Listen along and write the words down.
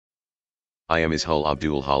I am Ishul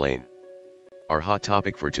Abdul Halain. Our hot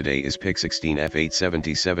topic for today is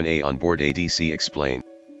PIC16F877A onboard ADC explain.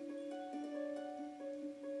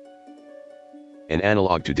 An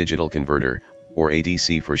analog to digital converter, or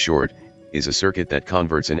ADC for short, is a circuit that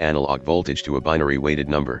converts an analog voltage to a binary weighted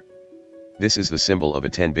number. This is the symbol of a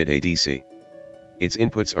 10-bit ADC. Its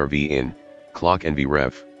inputs are V-in, clock and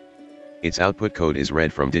V-ref. Its output code is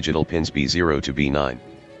read from digital pins B0 to B9.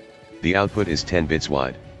 The output is 10 bits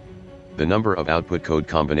wide. The number of output code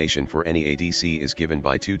combination for any ADC is given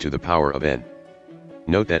by 2 to the power of n.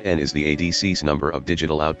 Note that n is the ADC's number of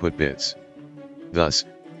digital output bits. Thus,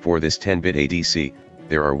 for this 10-bit ADC,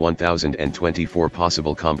 there are 1024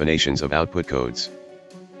 possible combinations of output codes.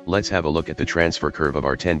 Let's have a look at the transfer curve of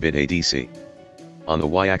our 10-bit ADC. On the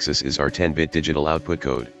y-axis is our 10-bit digital output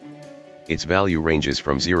code. Its value ranges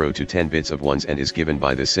from 0 to 10 bits of ones and is given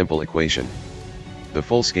by this simple equation. The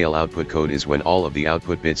full-scale output code is when all of the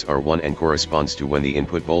output bits are 1 and corresponds to when the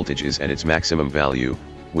input voltage is at its maximum value,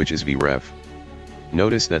 which is Vref.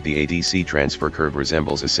 Notice that the ADC transfer curve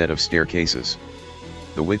resembles a set of staircases.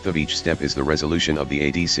 The width of each step is the resolution of the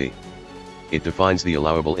ADC. It defines the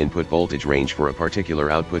allowable input voltage range for a particular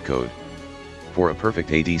output code. For a perfect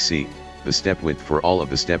ADC, the step width for all of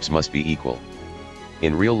the steps must be equal.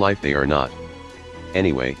 In real life they are not.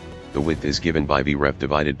 Anyway, the width is given by Vref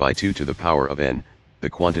divided by 2 to the power of n, the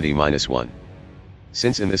quantity minus 1.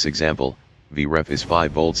 Since in this example, Vref is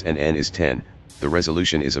 5 volts and n is 10, the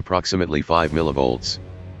resolution is approximately 5 millivolts.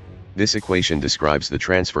 This equation describes the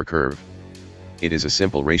transfer curve. It is a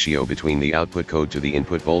simple ratio between the output code to the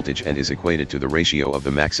input voltage and is equated to the ratio of the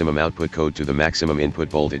maximum output code to the maximum input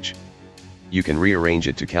voltage. You can rearrange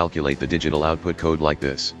it to calculate the digital output code like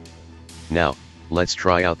this. Now, let's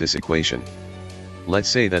try out this equation. Let's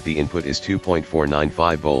say that the input is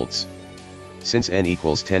 2.495 volts. Since n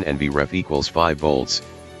equals 10 and Vref equals 5 volts,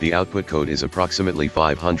 the output code is approximately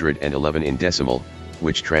 511 in decimal,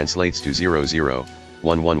 which translates to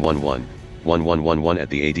 001111, 1111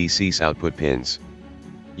 at the ADC's output pins.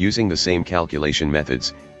 Using the same calculation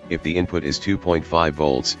methods, if the input is 2.5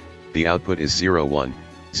 volts, the output is 01,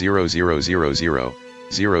 0000,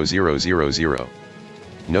 0000.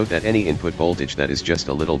 Note that any input voltage that is just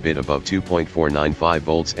a little bit above 2.495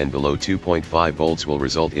 volts and below 2.5 volts will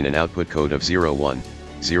result in an output code of 01,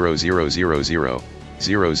 0000,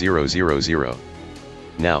 0000.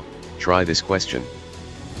 Now, try this question.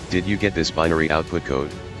 Did you get this binary output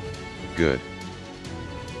code? Good.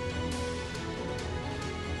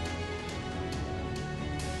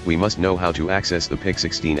 We must know how to access the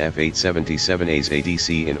PIC16F877A's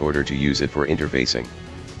ADC in order to use it for interfacing.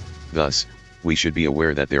 Thus, we should be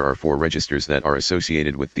aware that there are 4 registers that are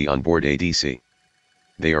associated with the onboard ADC.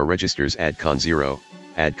 They are registers ADCON0,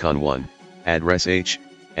 ADCON1, ADRES-H,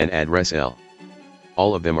 and ADRES-L.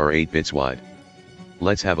 All of them are 8 bits wide.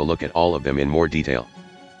 Let's have a look at all of them in more detail.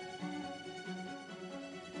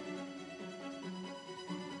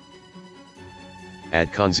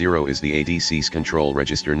 ADCON0 is the ADC's control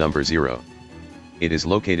register number 0. It is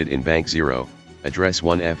located in bank 0, address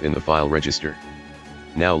 1F in the file register.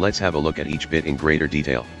 Now let's have a look at each bit in greater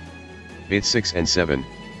detail. Bits 6 and 7,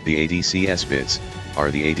 the ADCS bits,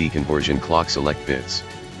 are the AD conversion clock select bits.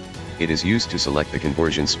 It is used to select the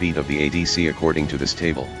conversion speed of the ADC according to this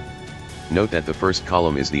table. Note that the first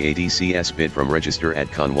column is the ADCS bit from register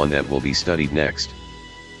ADCON1 that will be studied next.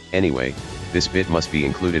 Anyway, this bit must be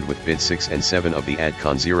included with bit 6 and 7 of the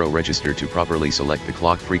ADCON0 register to properly select the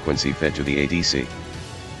clock frequency fed to the ADC.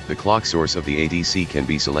 The clock source of the ADC can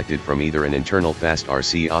be selected from either an internal fast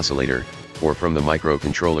RC oscillator, or from the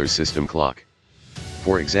microcontroller's system clock.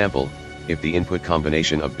 For example, if the input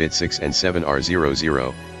combination of bit 6 and 7 are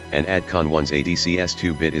 00, and ADCON1's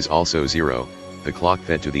ADCS2 bit is also 0, the clock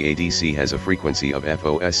fed to the ADC has a frequency of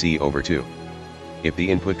FOSC over 2. If the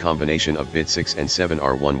input combination of bit 6 and 7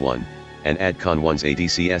 are 11, and ADCON1's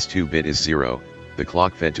ADCS2 bit is 0, the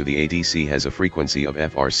clock fed to the ADC has a frequency of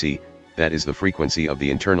FRC, that is the frequency of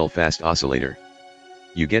the internal fast oscillator.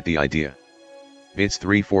 You get the idea. Bits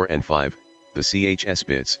 3, 4 and 5, the CHS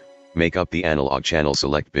bits, make up the analog channel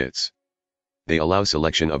select bits. They allow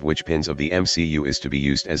selection of which pins of the MCU is to be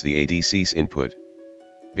used as the ADC's input.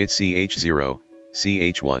 Bits CH0,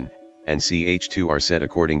 CH1, and CH2 are set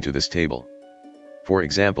according to this table. For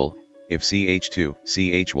example, if CH2,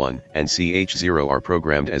 CH1, and CH0 are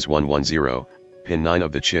programmed as 110, pin 9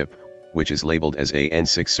 of the chip, which is labeled as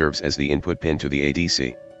AN6 serves as the input pin to the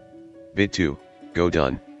ADC. Bit 2, go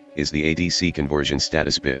done, is the ADC conversion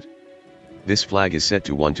status bit. This flag is set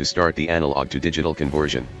to 1 to start the analog to digital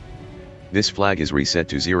conversion. This flag is reset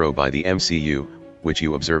to 0 by the MCU, which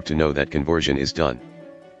you observe to know that conversion is done.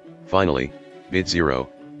 Finally, bit 0,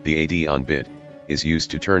 the AD on bit, is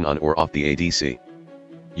used to turn on or off the ADC.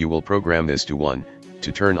 You will program this to 1,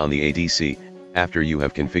 to turn on the ADC, after you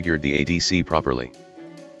have configured the ADC properly.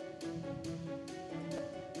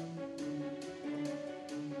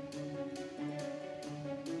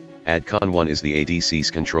 ADCON 1 is the ADC's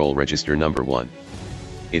control register number 1.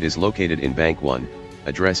 It is located in bank 1,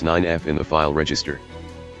 address 9F in the file register.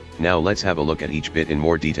 Now let's have a look at each bit in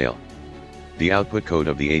more detail. The output code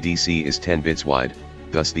of the ADC is 10 bits wide,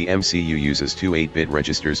 thus the MCU uses two 8-bit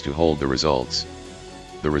registers to hold the results.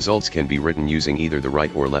 The results can be written using either the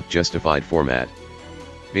right or left justified format.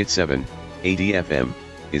 Bit 7, ADFM,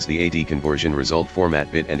 is the AD conversion result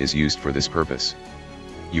format bit and is used for this purpose.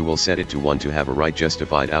 You will set it to 1 to have a right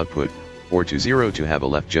justified output, or to 0 to have a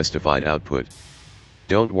left justified output.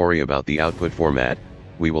 Don't worry about the output format,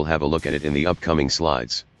 we will have a look at it in the upcoming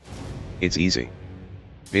slides. It's easy.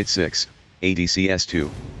 Bit 6, ADCS2,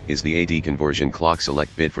 is the AD conversion clock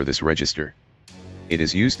select bit for this register. It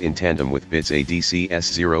is used in tandem with bits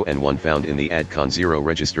ADCS0 and 1 found in the ADCON 0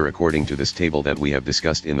 register according to this table that we have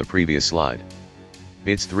discussed in the previous slide.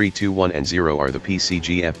 Bits 3, 2, 1 and 0 are the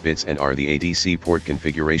PIC16F bits and are the ADC port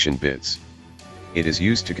configuration bits. It is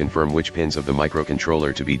used to confirm which pins of the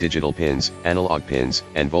microcontroller to be digital pins, analog pins,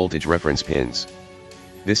 and voltage reference pins.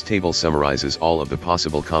 This table summarizes all of the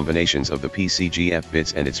possible combinations of the PIC16F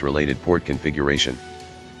bits and its related port configuration.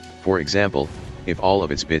 For example, if all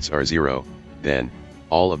of its bits are 0, then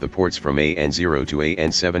all of the ports from AN0 to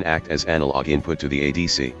AN7 act as analog input to the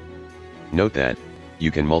ADC. Note that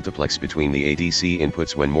you can multiplex between the ADC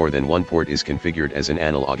inputs when more than one port is configured as an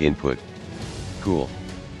analog input. Cool.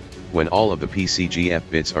 When all of the PIC16F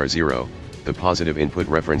bits are 0, the positive input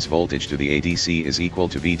reference voltage to the ADC is equal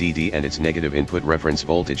to VDD and its negative input reference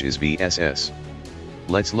voltage is VSS.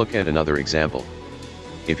 Let's look at another example.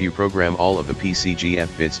 If you program all of the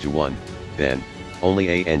PIC16F bits to 1, then only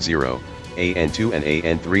AN0, AN2 and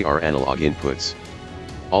AN3 are analog inputs.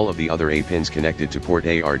 All of the other A pins connected to port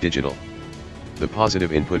A are digital. The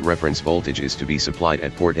positive input reference voltage is to be supplied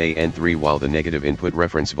at port AN3 while the negative input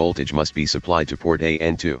reference voltage must be supplied to port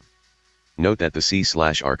AN2. Note that the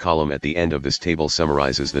C/R column at the end of this table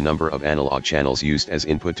summarizes the number of analog channels used as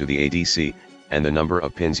input to the ADC, and the number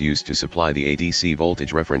of pins used to supply the ADC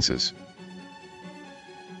voltage references.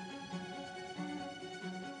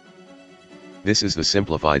 This is the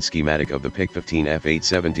simplified schematic of the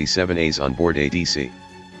PIC16F877A's onboard ADC.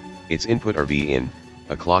 Its input are V-in,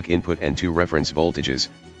 a clock input and two reference voltages,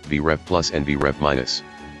 Vref plus and Vref minus.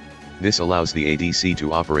 This allows the ADC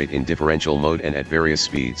to operate in differential mode and at various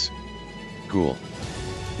speeds. Cool.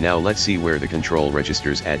 Now let's see where the control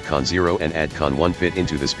registers ADCON 0 and ADCON 1 fit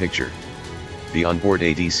into this picture. The onboard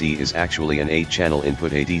ADC is actually an 8-channel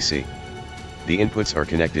input ADC. The inputs are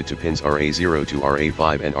connected to pins RA0 to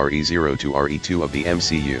RA5 and RE0 to RE2 of the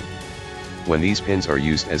MCU. When these pins are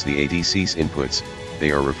used as the ADC's inputs,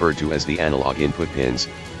 they are referred to as the analog input pins,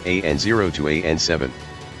 AN0 to AN7.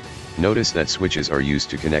 Notice that switches are used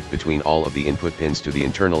to connect between all of the input pins to the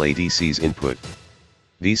internal ADC's input.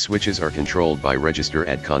 These switches are controlled by register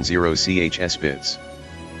ADCON 0 CHS bits.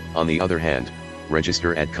 On the other hand,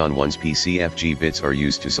 register ADCON 1's PCFG bits are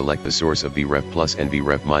used to select the source of Vref plus and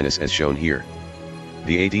Vref minus as shown here.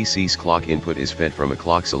 The ADC's clock input is fed from a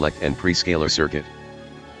clock select and prescaler circuit.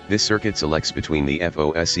 This circuit selects between the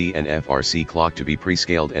FOSC and FRC clock to be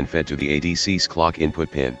prescaled and fed to the ADC's clock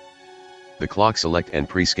input pin. The clock select and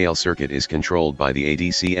prescale circuit is controlled by the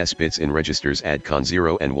ADC's bits in registers ADCON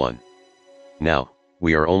 0 and 1. Now,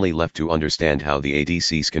 we are only left to understand how the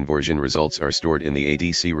ADC's conversion results are stored in the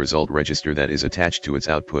ADC result register that is attached to its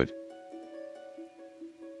output.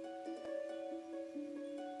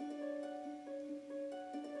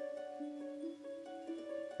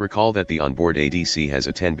 Recall that the onboard ADC has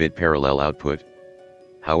a 10-bit parallel output.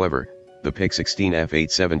 However, the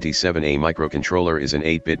PIC16F877A microcontroller is an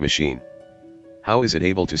 8-bit machine. How is it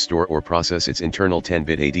able to store or process its internal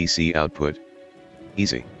 10-bit ADC output?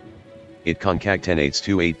 Easy. It concatenates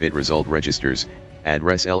two 8-bit result registers,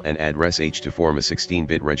 address L and address H to form a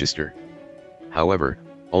 16-bit register. However,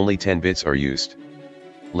 only 10 bits are used.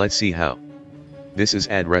 Let's see how. This is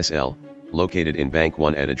address L, located in bank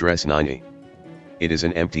 1 at address 9E. It is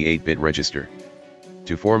an empty 8-bit register.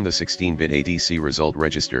 To form the 16-bit ADC result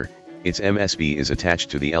register, its MSB is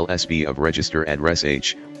attached to the LSB of register address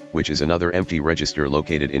H, which is another empty register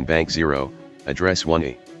located in bank 0, address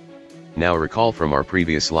 1E. Now recall from our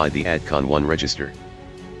previous slide the ADCON 1 register.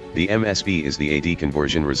 The MSB is the AD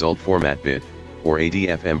conversion result format bit, or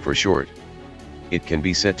ADFM for short. It can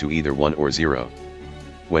be set to either 1 or 0.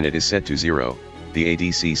 When it is set to 0, the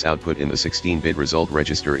ADC's output in the 16-bit result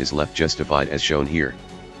register is left justified as shown here.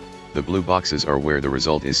 The blue boxes are where the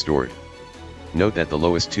result is stored. Note that the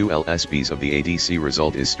lowest 2 LSBs of the ADC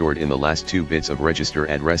result is stored in the last 2 bits of register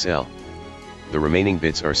address L. The remaining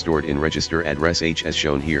bits are stored in register address H as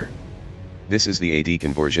shown here. This is the AD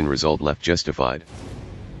conversion result left justified.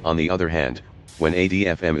 On the other hand, when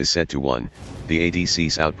ADFM is set to 1, the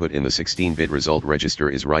ADC's output in the 16-bit result register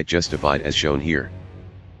is right justified as shown here.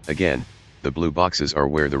 Again, the blue boxes are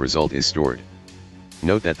where the result is stored.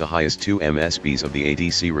 Note that the highest 2 MSBs of the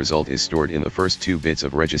ADC result is stored in the first 2 bits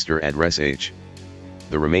of register address H.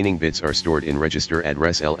 The remaining bits are stored in register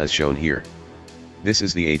address L as shown here. This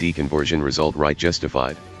is the AD conversion result right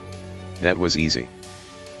justified. That was easy.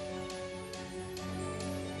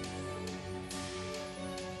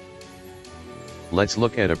 Let's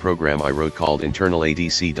look at a program I wrote called internal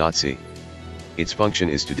ADC.C. Its function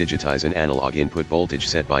is to digitize an analog input voltage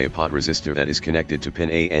set by a pot resistor that is connected to pin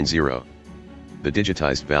AN0. The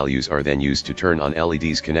digitized values are then used to turn on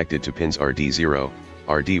LEDs connected to pins RD0,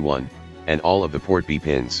 RD1, and all of the port B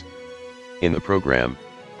pins. In the program,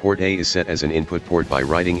 port A is set as an input port by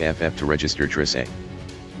writing FF to register tris A.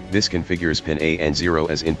 This configures pin AN0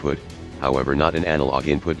 as input, however not an analog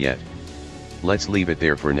input yet. Let's leave it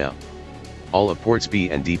there for now. All of ports B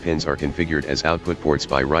and D pins are configured as output ports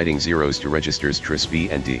by writing zeros to registers tris B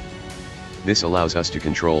and D. This allows us to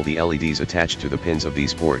control the LEDs attached to the pins of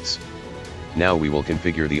these ports. Now we will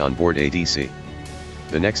configure the onboard ADC.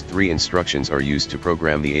 The next 3 instructions are used to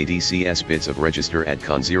program the ADC's bits of register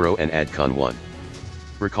ADCON0 and ADCON1.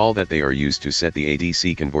 Recall that they are used to set the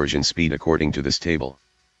ADC conversion speed according to this table.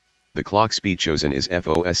 The clock speed chosen is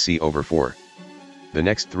FOSC/4. The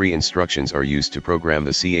next 3 instructions are used to program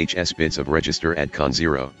the CHS bits of register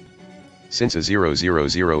ADCON0. Since a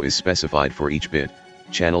 000 is specified for each bit,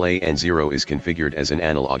 channel AN0 is configured as an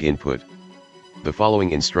analog input. The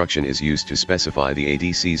following instruction is used to specify the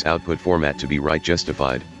ADC's output format to be right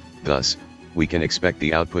justified, thus, we can expect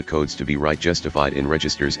the output codes to be right justified in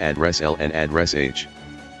registers address L and address H.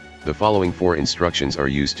 The following 4 instructions are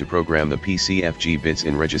used to program the PCFG bits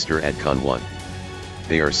in register ADCON1.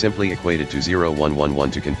 They are simply equated to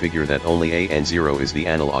 0111 to configure that only AN0 is the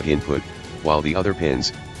analog input, while the other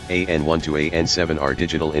pins, AN1 to AN7 are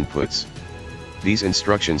digital inputs. These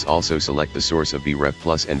instructions also select the source of VREF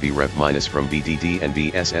plus and VREF minus from VDD and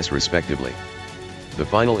VSS respectively. The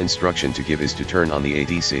final instruction to give is to turn on the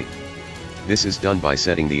ADC. This is done by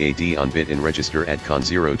setting the AD on bit in register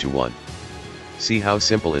ADCON0 to 1. See how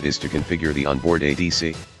simple it is to configure the onboard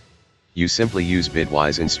ADC? You simply use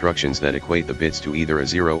bitwise instructions that equate the bits to either a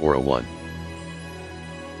 0 or a 1.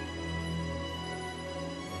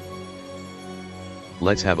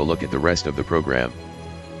 Let's have a look at the rest of the program.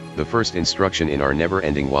 The first instruction in our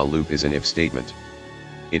never-ending while loop is an if statement.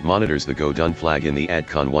 It monitors the go done flag in the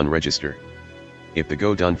ADCON1 register. If the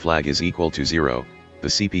go done flag is equal to 0, the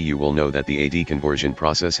CPU will know that the AD conversion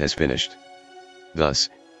process has finished. Thus,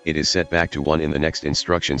 it is set back to 1 in the next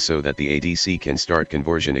instruction so that the ADC can start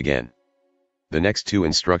conversion again. The next 2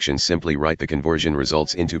 instructions simply write the conversion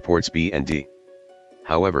results into ports B and D.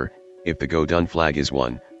 However, if the go done flag is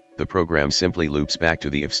 1, the program simply loops back to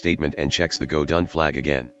the if statement and checks the go done flag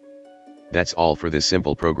again. That's all for this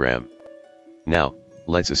simple program. Now,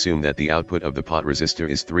 let's assume that the output of the pot resistor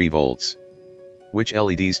is 3 volts. Which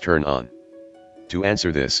LEDs turn on? To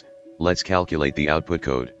answer this, let's calculate the output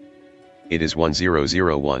code. It is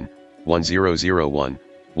 1001, 1001,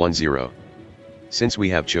 10. Since we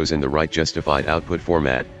have chosen the right justified output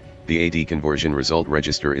format, the AD conversion result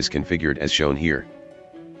register is configured as shown here.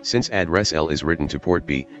 Since address L is written to port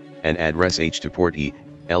B, and address H to port E,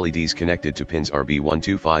 LEDs connected to pins RB1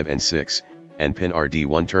 to 5 and 6, and pin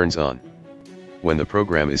RD1 turns on. When the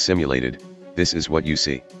program is simulated, this is what you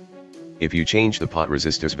see. If you change the pot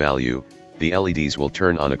resistor's value, the LEDs will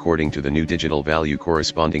turn on according to the new digital value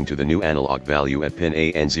corresponding to the new analog value at pin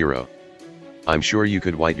AN0. I'm sure you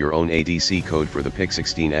could write your own ADC code for the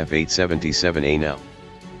PIC16F877A now.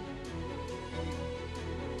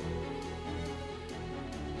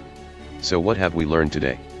 So what have we learned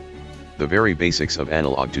today? The very basics of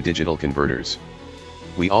analog to digital converters.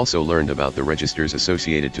 We also learned about the registers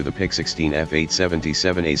associated to the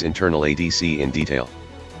PIC16F877A's internal ADC in detail.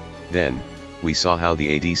 Then, we saw how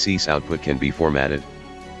the ADC's output can be formatted.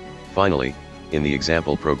 Finally, in the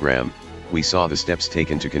example program, we saw the steps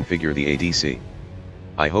taken to configure the ADC.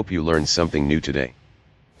 I hope you learned something new today.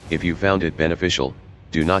 If you found it beneficial,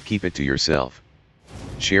 do not keep it to yourself.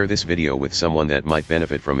 Share this video with someone that might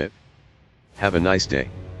benefit from it. Have a nice day.